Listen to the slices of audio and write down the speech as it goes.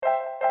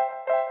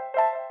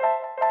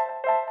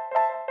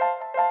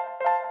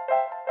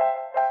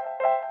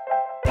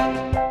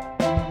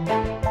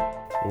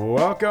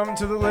Welcome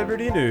to the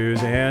Liberty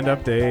News and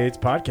Updates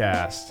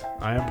podcast.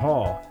 I am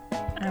Paul.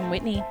 I'm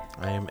Whitney.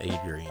 I am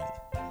Adrian.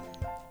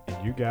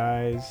 And you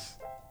guys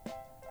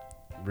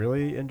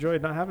really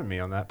enjoyed not having me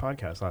on that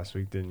podcast last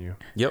week, didn't you?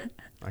 Yep.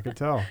 I could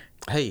tell.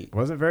 Hey. It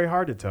wasn't very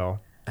hard to tell.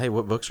 Hey,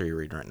 what books are you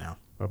reading right now?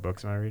 What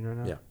books am I reading right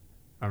now? Yeah.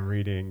 I'm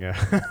reading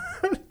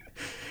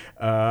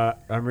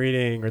I'm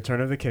reading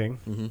Return of the King.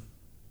 Mm-hmm.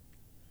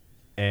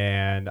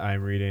 And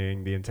I'm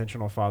reading The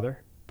Intentional Father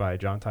by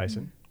John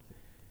Tyson.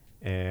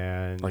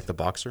 And Like the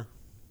boxer?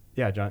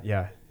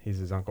 Yeah, he's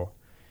his uncle.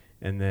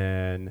 And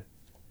then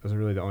those are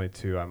really the only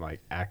two I'm like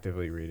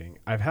actively reading.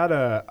 I've had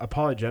a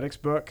apologetics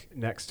book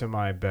next to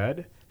my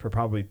bed for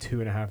probably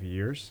 2.5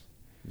 years.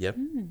 Yep.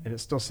 And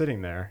it's still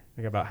sitting there. I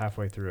think about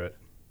halfway through it.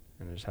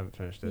 And I just haven't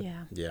finished it.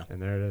 Yeah. Yeah.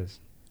 And there it is.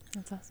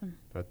 That's awesome.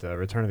 But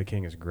Return of the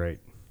King is great.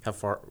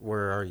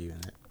 Where are you in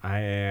it? I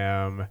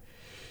am...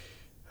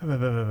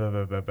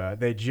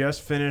 They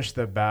just finished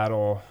the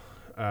battle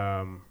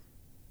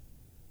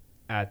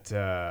at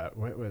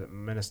what was it,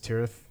 Minas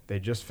Tirith. They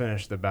just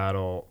finished the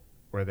battle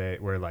where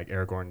like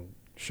Aragorn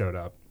showed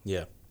up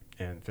Yeah.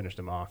 and finished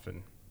him off.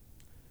 And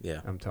Yeah.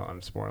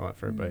 I'm spoiling it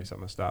for everybody, so I'm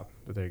gonna stop.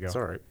 But there you go. It's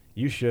all right.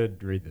 You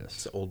should read this.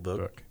 It's an old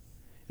book.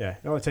 Yeah,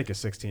 it only take you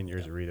 16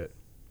 years to read it.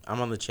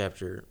 I'm on the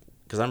chapter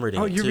because I'm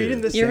reading it too. You're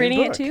reading this. You're reading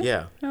book. it too?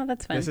 Yeah. Oh,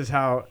 that's fun. This is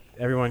how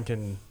everyone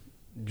can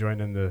join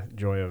in the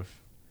joy of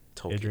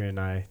Tolkien. Adrian and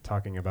I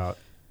talking about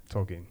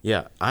Tolkien.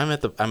 Yeah. I'm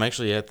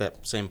actually at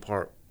that same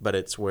part, but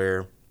it's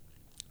where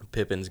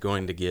Pippin's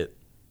going to get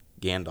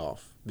Gandalf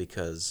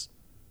because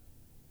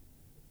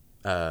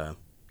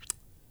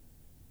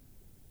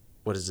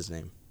what is his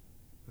name?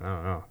 I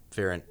don't know.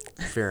 Faramir.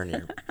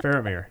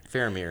 Faramir.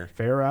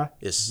 Faramir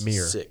is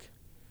Faramir. sick.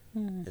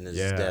 And his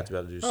Yeah. dad's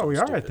about to do Oh, something we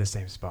are stupid. at the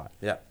same spot.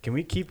 Yeah. Can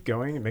we keep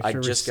going and make I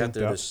sure just we're got synced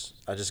there up?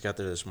 I just got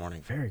there this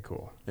morning. Very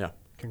cool. Yeah.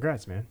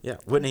 Congrats, man. Yeah.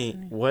 Whitney,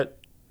 what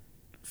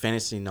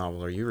fantasy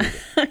novel are you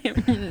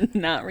reading? I'm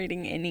not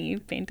reading any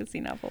fantasy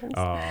novels.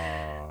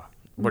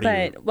 What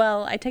are you?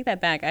 Well, I take that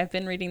back. I've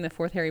been reading the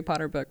fourth Harry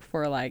Potter book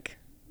for like,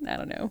 I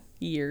don't know,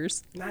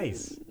 years.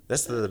 Nice.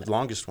 That's the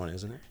longest one,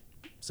 isn't it?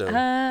 So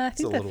I it's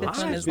a think the little fifth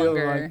one I is feel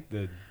longer. like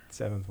the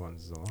 7th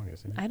one's the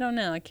longest. Isn't it? I don't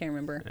know. I can't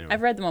remember. Anyway.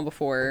 I've read them all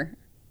before,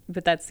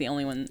 but that's the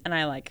only one. And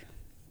I like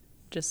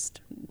just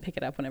pick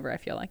it up whenever I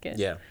feel like it.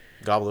 yeah.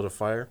 Goblet of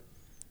Fire.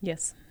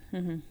 Yes.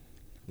 hmm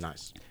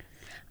Nice.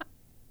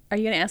 Are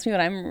you going to ask me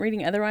what I'm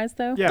reading otherwise,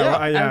 though? Yeah,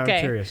 Yeah. I'm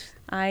Okay. curious.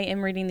 I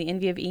am reading The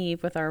Envy of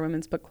Eve with our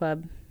women's book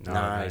club. Oh,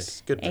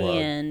 Nice. Good plug.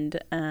 And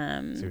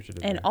See what you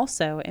did and there.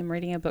 also am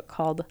reading a book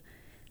called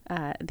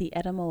The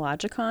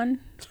Etymologicon.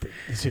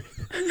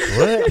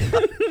 What?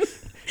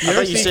 I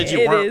thought you said you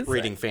It weren't is.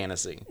 reading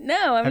fantasy.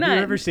 No, I'm Have not.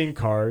 you ever seen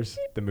Cars,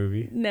 the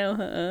movie? No,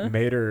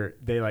 Mater,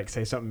 they like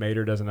say something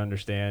Mater doesn't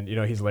understand. You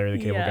know, he's Larry the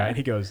Cable Yeah. Guy, and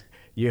he goes,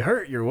 "You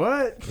hurt your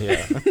what?"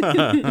 Yeah.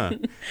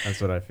 That's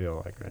what I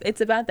feel like. Right.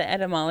 It's about the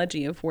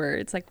etymology of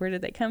words, like where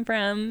did they come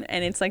from?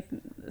 And it's like,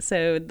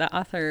 so the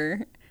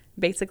author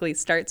basically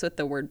starts with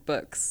the word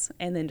books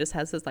and then just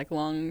has this like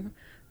long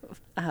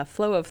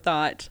flow of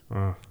thought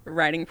Oh,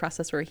 writing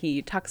process where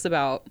he talks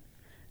about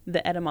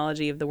the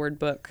etymology of the word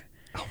book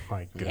oh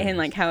my goodness. and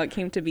like how it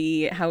came to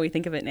be, how we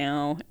think of it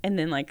now. And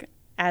then like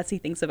as he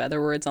thinks of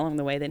other words along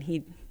the way, then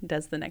he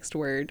does the next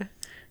word.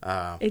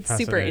 It's super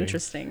Fascinating.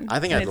 interesting. I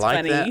think and I'd it's like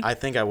funny. that. I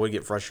think I would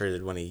get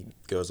frustrated when he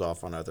goes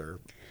off on other.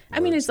 I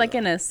mean, words, it's like though.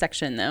 in a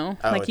section though.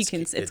 Oh, Like you it's-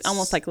 can, it's it's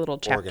almost like little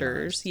chapters.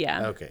 organized.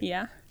 Yeah. Okay.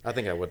 Yeah. I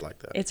think I would like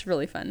that. It's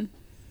really fun.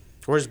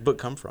 Where does the book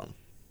come from?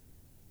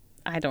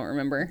 I don't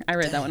remember. I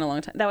read that one a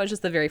long time. That was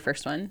just the very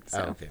first one.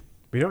 So. Oh, okay.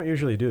 We don't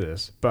usually do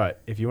this,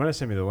 but if you want to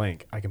send me the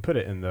link, I can put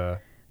it in the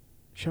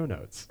show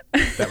notes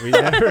that we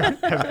never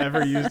have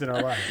ever used in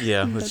our lives.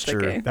 Yeah, that's That's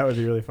true. okay. That would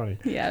be really funny.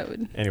 Yeah, it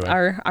would. Anyway.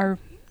 Our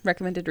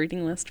recommended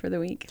reading list for the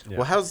week. Yeah.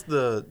 Well, how's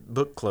the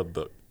book club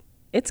book?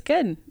 It's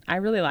good. I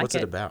really like What's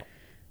it about?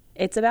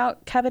 It's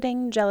about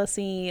coveting,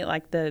 jealousy,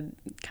 like the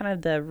kind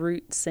of the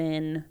root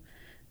sin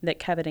that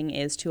coveting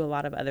is to a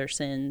lot of other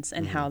sins,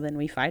 and how then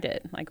we fight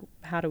it. Like,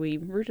 how do we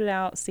root it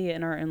out, see it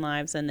in our own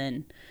lives, and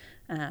then,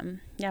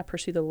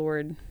 pursue the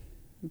Lord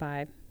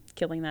by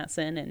killing that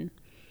sin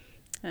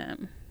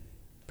and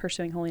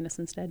pursuing holiness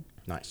instead.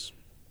 Nice.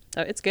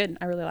 So it's good.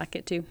 I really like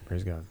it too.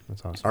 Praise God.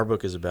 That's awesome. Our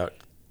book is about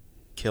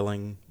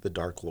killing the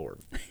Dark Lord.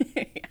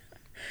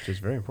 Which is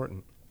very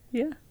important.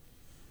 Yeah.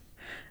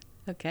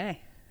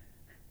 Okay.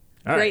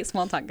 All Great right.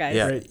 small talk, guys.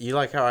 Yeah, Great. you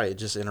like how I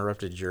just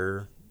interrupted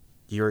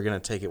you were going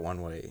to take it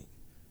one way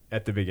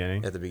At the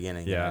beginning. at the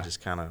beginning. Yeah. And I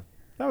just kind of.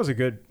 That was a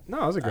great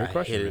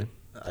question, hit man.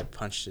 it. I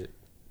punched it.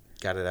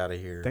 Got it out of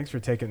here. Thanks for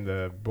taking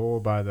the bull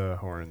by the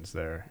horns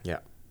there, Yeah.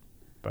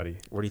 buddy.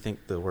 Where do you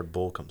think the word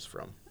bull comes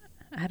from?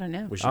 I don't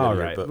know. We should go All to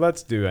your right, book.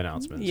 let's do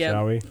announcements, Yep.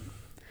 shall we?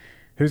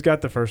 Who's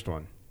got the first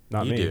one?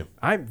 Not You me. do.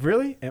 I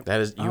really?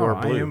 That is- you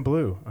are blue. I am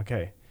blue.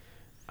 Okay.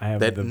 I have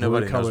That- the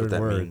nobody knows blue-colored what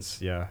that words.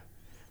 means. Yeah.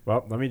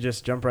 Well, let me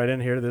just jump right in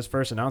here to this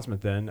first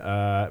announcement then.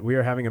 We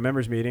are having a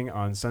members meeting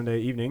on Sunday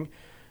evening,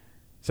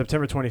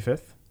 September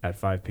 25th at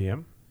 5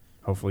 p.m.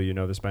 Hopefully you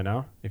know this by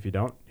now. If you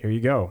don't, here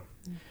you go.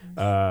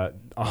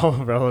 All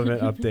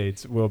relevant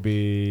updates will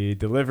be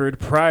delivered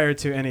prior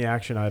to any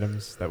action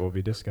items that will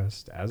be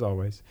discussed, as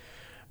always.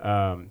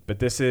 But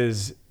this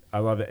is, I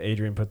love that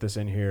Adrian put this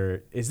in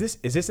here. Is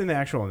this in the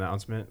actual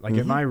announcement? Like,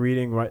 am I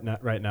reading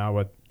right now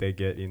what they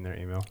get in their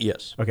email?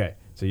 Yes. Okay,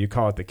 so you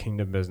call it the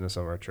kingdom business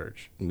of our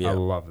church. Yeah. I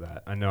love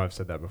that. I know I've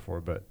said that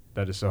before, but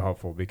that is so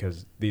helpful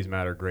because these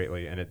matter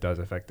greatly, and it does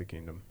affect the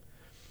kingdom.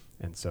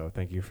 And so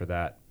thank you for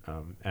that,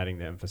 adding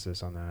the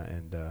emphasis on that.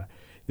 And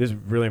this is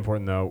really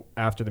important, though.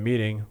 After the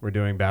meeting, we're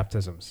doing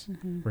baptisms.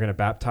 We're going to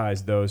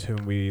baptize those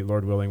whom we,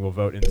 Lord willing, will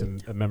vote into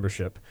a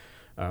membership.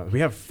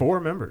 We have 4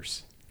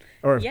 members,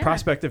 or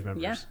prospective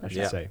members, I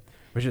should say,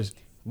 which is...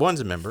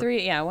 One's a member.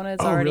 3, one is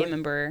already really? a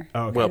member.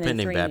 Oh, okay. Well, and then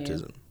pending 3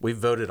 baptism. We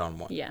voted on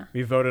one. Yeah.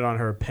 We voted on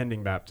her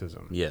pending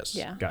baptism. Yes.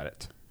 Yeah. Got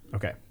it.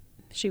 Okay.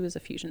 She was a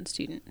fusion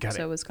student, Got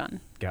so it. it was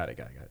gone. Got it.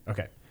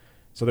 Okay.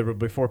 So there will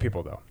be 4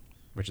 people, though,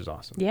 which is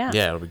awesome. Yeah.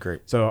 Yeah, it'll be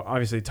great. So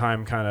obviously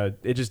time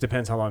it just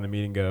depends how long the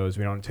meeting goes.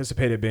 We don't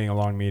anticipate it being a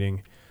long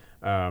meeting,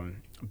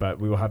 but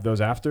we will have those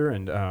after.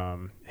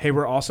 And hey,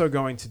 we're also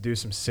going to do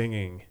some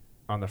singing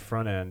on the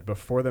front end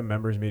before the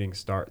members meeting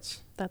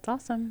starts. That's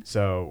awesome.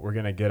 So we're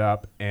going to get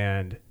up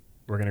and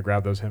we're going to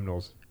grab those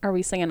hymnals. Are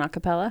we singing a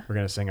cappella? We're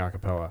going to sing a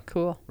cappella.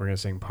 Cool. We're going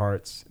to sing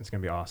parts. It's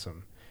going to be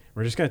awesome.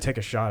 We're just going to take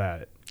a shot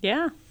at it.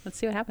 Yeah. Let's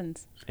see what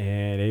happens.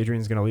 And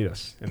Adrian's going to lead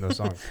us in those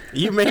songs.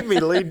 You made me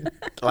lead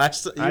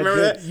last. You I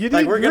remember did. that? You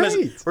like did we're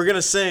great.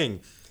 gonna sing,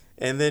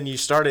 and then you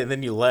started, and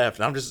then you left.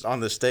 And I'm just on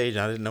the stage,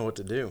 and I didn't know what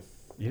to do.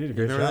 You did a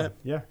great remember job.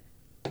 Yeah.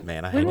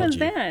 Man, I When hated was you.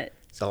 that?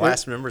 The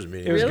last members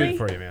meeting. It was Really? good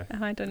for you, man.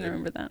 Oh, I didn't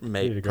remember that. You did a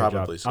Made great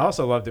probably job. so. I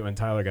also loved it when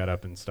Tyler got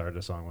up and started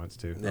a song once,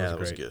 too. Yeah, that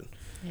was great. good.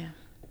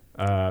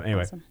 Yeah.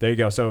 Anyway, Awesome. there you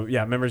go. So,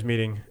 yeah, members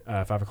meeting,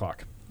 5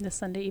 o'clock. This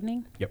Sunday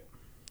evening? Yep.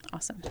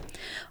 Awesome.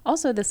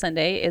 Also, this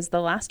Sunday is the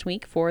last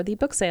week for the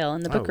book sale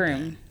in the book room.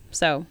 dang.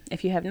 So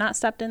if you have not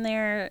stopped in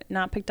there,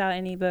 not picked out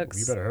any books,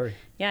 You better hurry.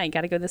 yeah, you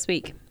got to go this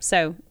week.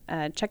 So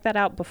check that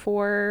out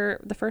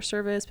before the first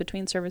service,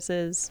 between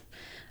services,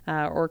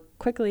 or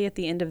quickly at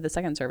the end of the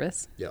second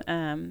service. Yep.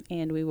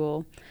 And we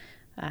will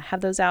have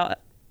those out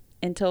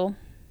until,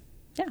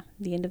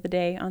 the end of the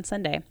day on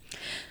Sunday.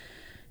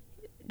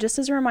 Just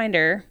as a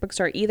reminder, books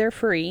are either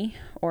free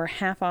or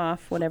half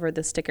off whatever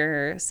the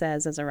sticker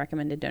says as a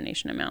recommended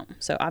donation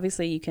amount. So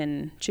obviously you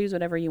can choose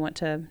whatever you want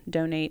to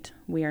donate.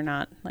 We are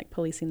not like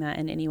policing that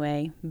in any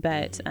way,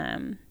 but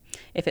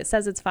if it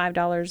says it's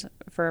 $5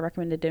 for a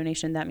recommended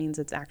donation, that means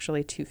it's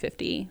actually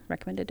 $2.50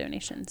 recommended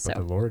donation. So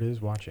But the Lord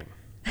is watching.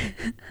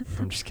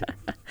 I'm just kidding.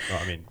 Well,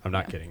 I mean, I'm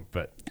not kidding,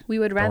 but we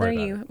would Don't rather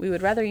worry about you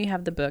rather you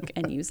have the book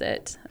and use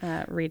it,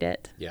 read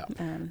it, Yeah.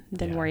 than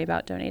Yeah. worry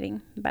about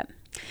donating. But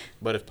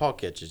if Paul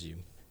catches you,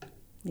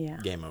 Yeah,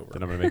 game over.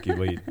 then I'm going to make you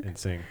lead and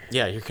sing.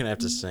 Yeah, you're gonna have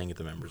to sing at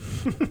the members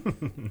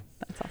meeting.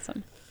 that's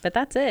awesome. But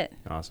that's it.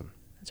 Awesome.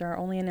 Those are our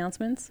only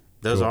announcements.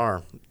 Those Cool.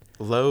 are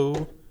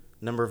low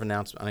number of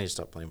announcements. I need to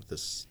stop playing with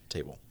this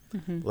table.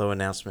 Low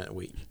announcement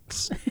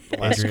weeks. The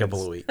last Adrian's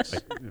couple of weeks.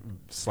 Like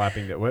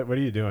slapping the, what are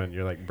you doing?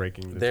 You're like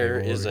breaking the There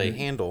table is over a here?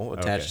 handle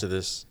attached Okay. to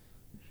this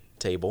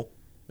table,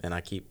 and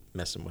I keep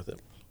messing with it,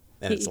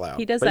 and it's loud.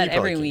 He does But that you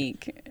probably every can't.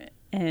 week,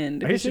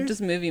 and Are we you should serious?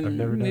 just move I've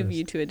never you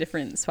noticed. to a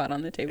different spot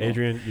on the table.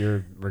 Adrian,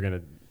 we're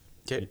going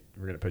Okay.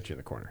 to put you in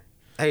the corner.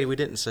 Hey, we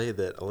didn't say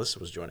that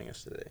Alyssa was joining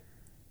us today.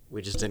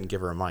 We just didn't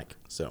give her a mic,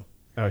 so.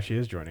 Oh, she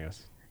is joining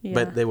us. Yeah.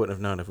 But they wouldn't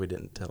have known if we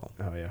didn't tell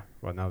them. Oh, yeah.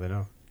 Well, now they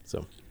know.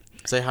 So,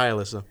 say hi,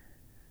 Alyssa.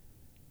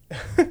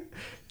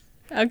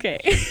 Okay.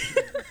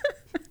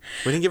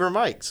 We didn't give her a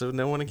mic, so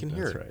no one can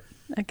hear That's it.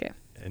 right. Okay.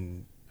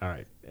 And all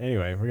right.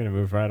 Anyway, we're going to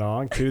move right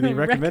along to the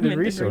recommended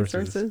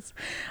resources.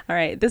 All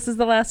right. This is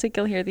the last week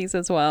you'll hear these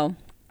as well.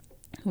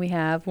 We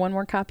have one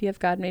more copy of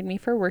God Made Me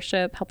for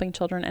Worship, Helping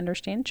Children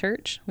Understand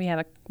Church. We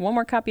have one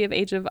more copy of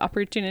Age of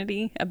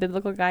Opportunity, A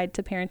Biblical Guide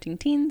to Parenting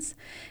Teens.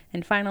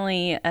 And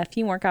finally, a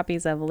few more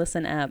copies of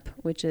Listen Up,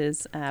 which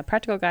is a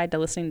practical guide to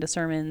listening to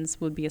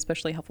sermons, would be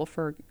especially helpful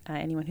for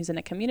anyone who's in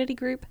a community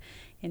group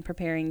in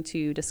preparing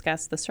to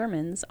discuss the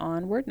sermons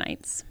on Word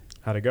Nights.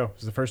 How'd it go? It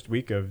was the first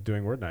week of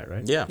doing Word Night,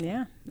 right? Yeah.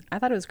 Yeah, I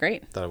thought it was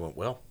great. Thought it went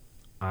well.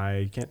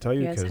 I can't tell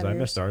you You guys because have I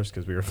missed yours? ours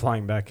because we were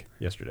flying back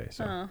yesterday.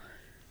 So Oh.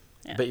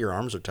 Yeah. Bet your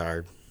arms are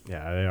tired.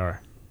 yeah, they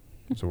are.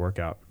 It's a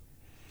workout.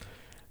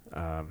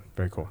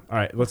 Very cool. All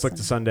right, let's look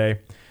to Sunday.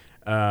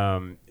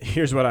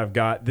 Here's what I've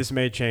got. This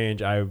may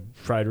change. I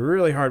tried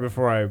really hard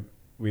before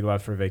we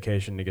left for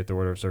vacation to get the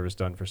order of service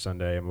done for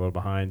Sunday. I'm a little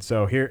behind.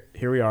 So here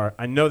we are.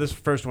 I know this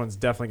first one's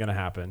definitely going to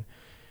happen.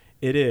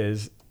 It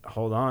is,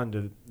 hold on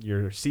to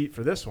your seat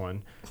for this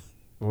one.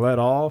 Let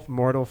all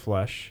mortal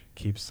flesh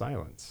keep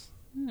silence.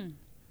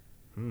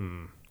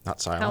 Not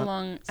silent. How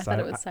long? I thought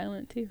it Silent. was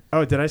silent too.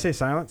 Oh, did I say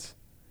silence?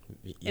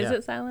 Yeah. Is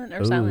it silent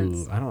or Ooh,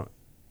 silence? I don't.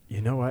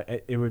 You know what?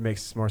 It would make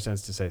more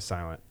sense to say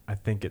silent. I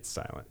think it's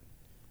silent.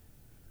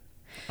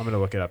 I'm gonna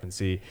look it up and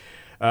see.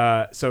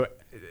 So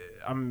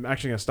I'm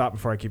actually gonna stop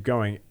before I keep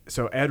going.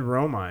 So Ed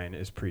Romine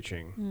is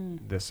preaching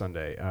this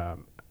Sunday.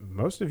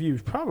 Most of you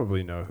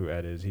probably know who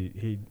Ed is.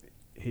 He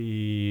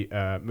he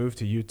moved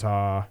to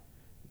Utah,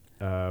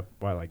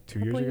 like 2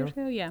 years Couple ago? years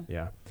ago, yeah.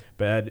 Yeah.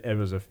 But Ed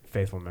was a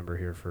faithful member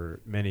here for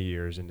many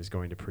years and is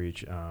going to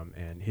preach.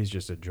 And he's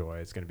just a joy.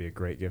 It's going to be a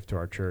great gift to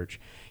our church.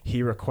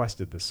 He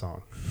requested this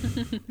song.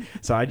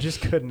 So I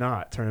just could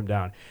not turn him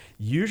down.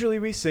 Usually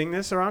we sing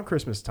this around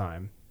Christmas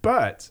time,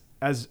 but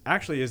as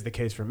actually is the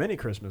case for many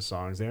Christmas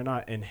songs, they're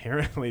not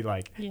inherently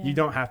like, you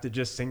don't have to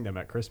just sing them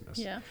at Christmas.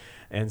 Yeah.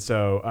 And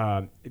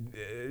so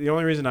the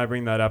only reason I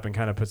bring that up and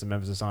kind of put some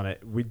emphasis on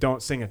it, we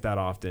don't sing it that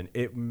often.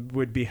 It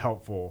would be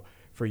helpful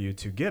for you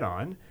to get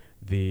on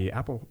the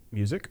Apple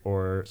Music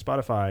or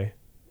Spotify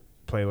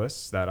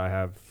playlists that I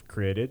have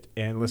created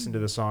and listen to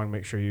the song.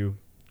 Make sure you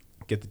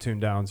get the tune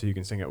down so you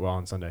can sing it well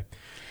on Sunday.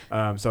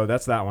 So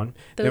that's that one.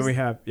 Then we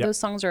have those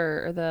songs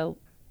are the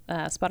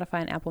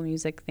Spotify and Apple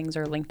Music things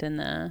are linked in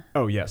the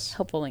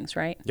helpful links,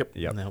 right? Yep.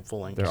 And the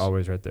helpful links. They're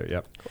always right there.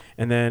 Yep. Cool.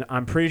 And then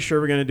I'm pretty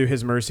sure we're going to do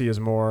His Mercy is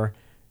More,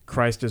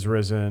 Christ is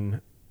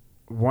Risen.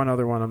 One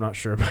other one I'm not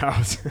sure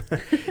about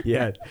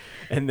yet.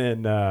 And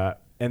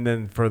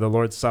then for the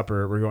Lord's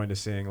Supper, we're going to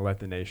sing Let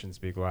the Nations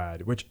Be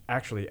Glad, which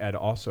actually Ed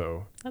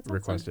also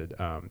requested.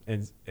 Awesome.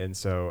 And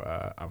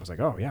so I was like,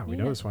 oh, yeah, we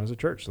know this one as a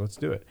church, so let's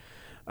do it.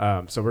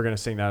 So we're going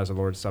to sing that as a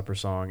Lord's Supper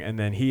song. And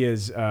then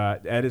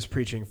Ed is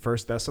preaching 1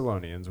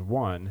 Thessalonians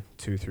 1,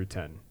 2 through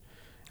 10.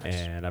 Nice.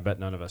 And I bet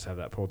none of us have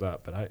that pulled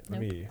up, but let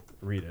me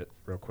read it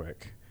real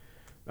quick.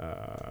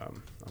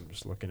 I'm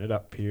just looking it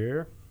up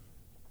here.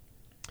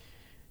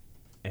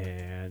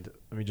 And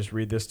let me just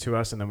read this to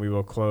us, and then we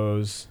will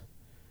close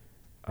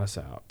us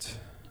out.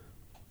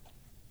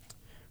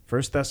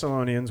 1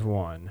 Thessalonians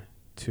 1,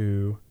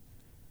 2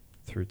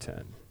 through 10.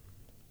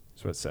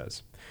 That's what it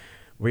says.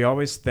 We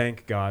always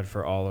thank God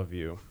for all of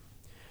you,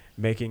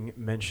 making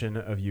mention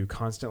of you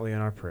constantly in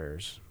our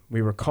prayers.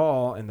 We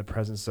recall in the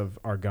presence of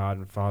our God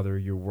and Father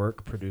your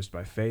work produced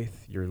by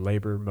faith, your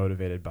labor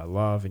motivated by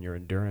love, and your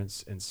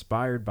endurance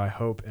inspired by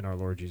hope in our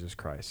Lord Jesus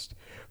Christ.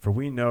 For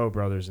we know,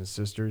 brothers and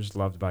sisters,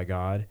 loved by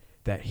God,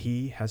 that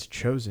he has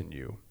chosen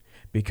you,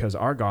 because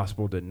our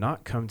gospel did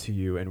not come to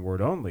you in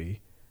word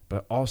only,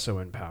 but also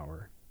in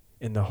power,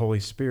 in the Holy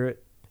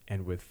Spirit,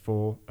 and with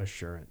full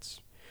assurance.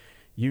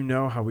 You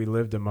know how we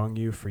lived among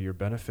you for your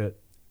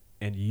benefit,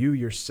 and you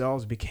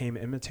yourselves became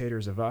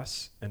imitators of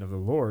us and of the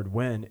Lord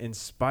when, in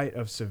spite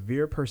of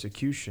severe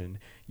persecution,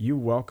 you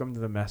welcomed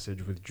the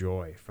message with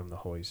joy from the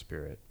Holy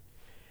Spirit.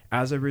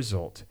 As a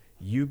result,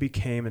 you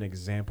became an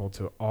example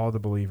to all the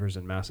believers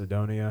in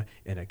Macedonia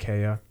and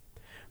Achaia,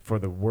 for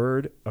the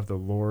word of the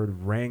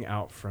Lord rang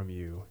out from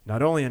you,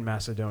 not only in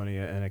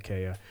Macedonia and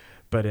Achaia,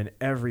 but in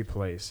every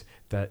place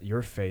that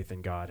your faith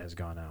in God has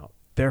gone out.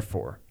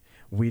 Therefore,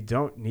 we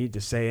don't need to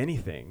say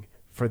anything,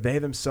 for they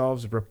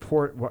themselves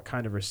report what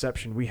kind of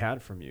reception we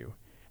had from you,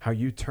 how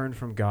you turned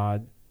from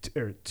God,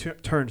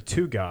 turned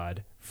to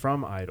God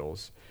from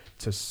idols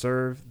to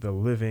serve the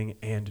living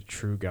and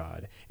true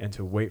God, and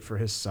to wait for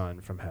his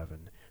Son from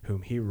heaven,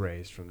 whom he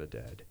raised from the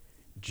dead,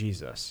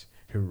 Jesus,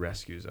 who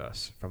rescues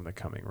us from the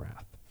coming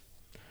wrath.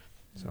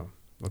 So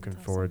looking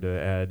forward to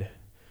Ed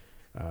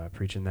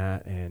preaching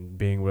that and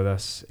being with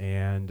us,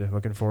 and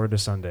looking forward to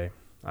Sunday.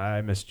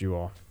 I missed you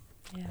all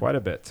quite a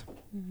bit.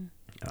 Mm-hmm.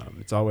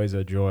 It's always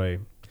a joy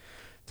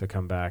to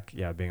come back,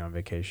 being on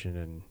vacation.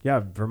 And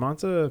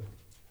Vermont's a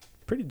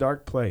pretty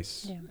dark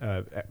place.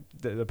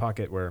 The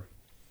pocket where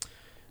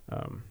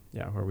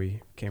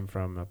we came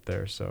from up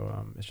there.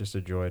 So it's just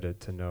a joy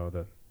to know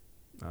to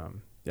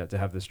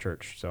have this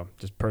church. So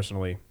just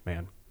personally,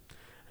 man,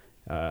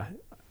 I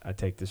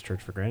take this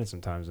church for granted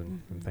sometimes,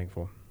 and I'm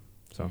thankful.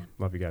 So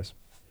love you guys.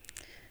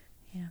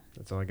 Yeah.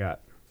 That's all I got.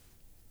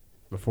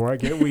 Before I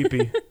get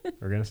weepy,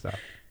 we're going to stop.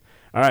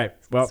 All right.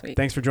 Well,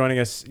 thanks for joining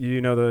us.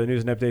 You know the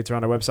news and updates are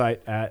on our website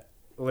at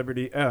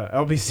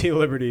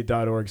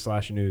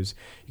lbcliberty.org/news.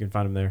 You can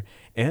find them there,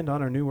 and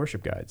on our new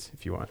worship guides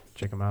if you want.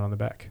 Check them out on the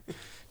back.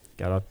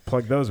 Gotta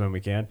plug those when we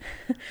can.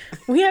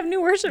 We have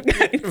new worship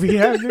guides. We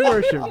have new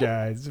worship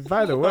guides.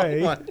 By the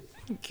way, end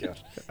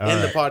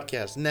the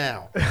podcast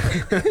now.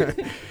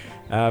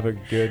 Have a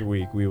good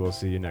week. We will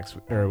see you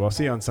we'll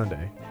see you on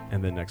Sunday,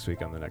 and then next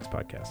week on the next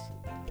podcast.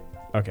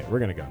 Okay, we're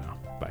gonna go now.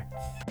 Bye.